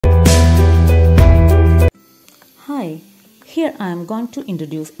Hi, here I am going to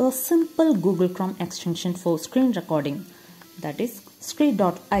introduce a simple Google Chrome extension for screen recording, that is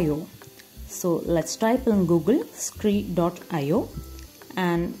scre.io. So let's type in Google scre.io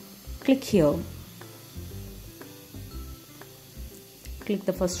and click here. Click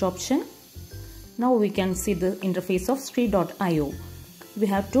the first option. Now we can see the interface of scre.io. We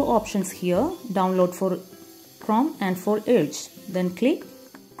have two options here, download for Chrome and for Edge. Then click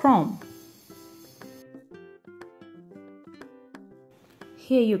Chrome.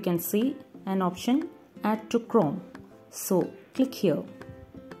 Here you can see an option add to Chrome. So click here.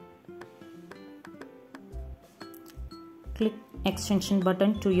 Click extension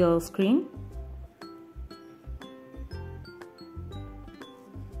button to your screen.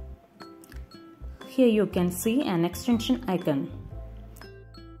 Here you can see an extension icon.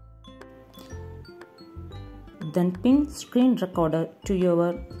 Then pin screen recorder to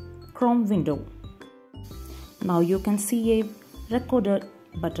your Chrome window. Now you can see a recorder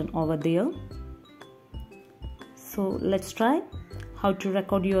button over there. So let's try how to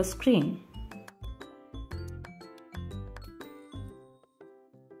record your screen.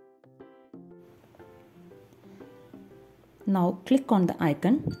 Now click on the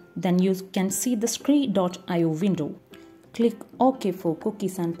icon, then you can see the scre.io window. Click OK for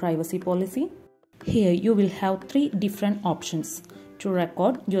cookies and privacy policy. Here you will have three different options to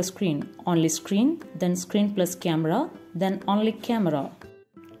record your screen. Only screen, then screen plus camera, then only camera.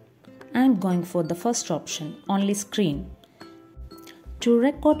 I am going for the first option, only screen. To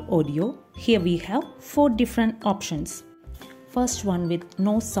record audio, here we have four different options. First one with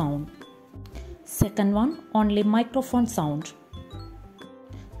no sound. Second one, only microphone sound.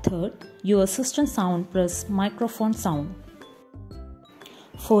 Third, your system sound plus microphone sound.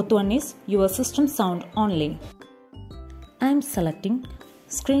 Fourth one is your system sound only. I am selecting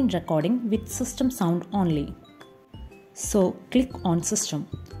screen recording with system sound only. So click on system,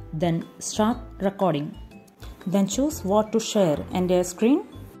 then start recording. Then choose what to share, entire screen,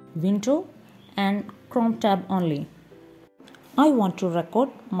 window and Chrome tab only. I want to record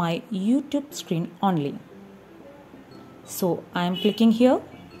my YouTube screen only. So I am clicking here.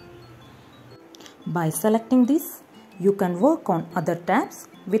 By selecting this, you can work on other tabs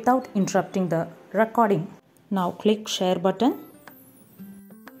without interrupting the recording. Now click share button.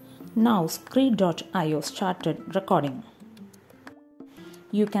 Now scre.io started recording.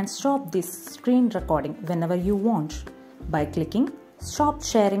 You can stop this screen recording whenever you want by clicking stop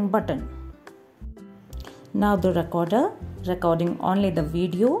sharing button. Now the recorder recording only the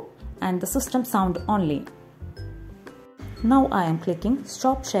video and the system sound only. Now I am clicking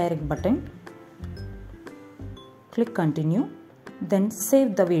stop sharing button. Click continue, then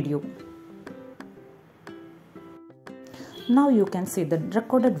save the video. Now you can see the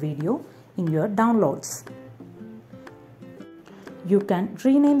recorded video in your downloads. You can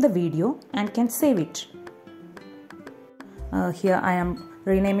rename the video and can save it. Here I am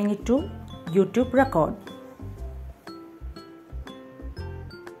renaming it to YouTube record.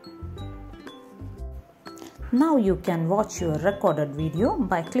 Now you can watch your recorded video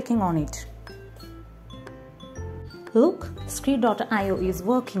by clicking on it. Look, scre.io is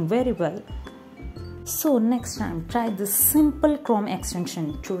working very well. So next time try this simple Chrome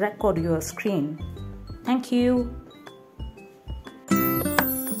extension to record your screen. Thank you.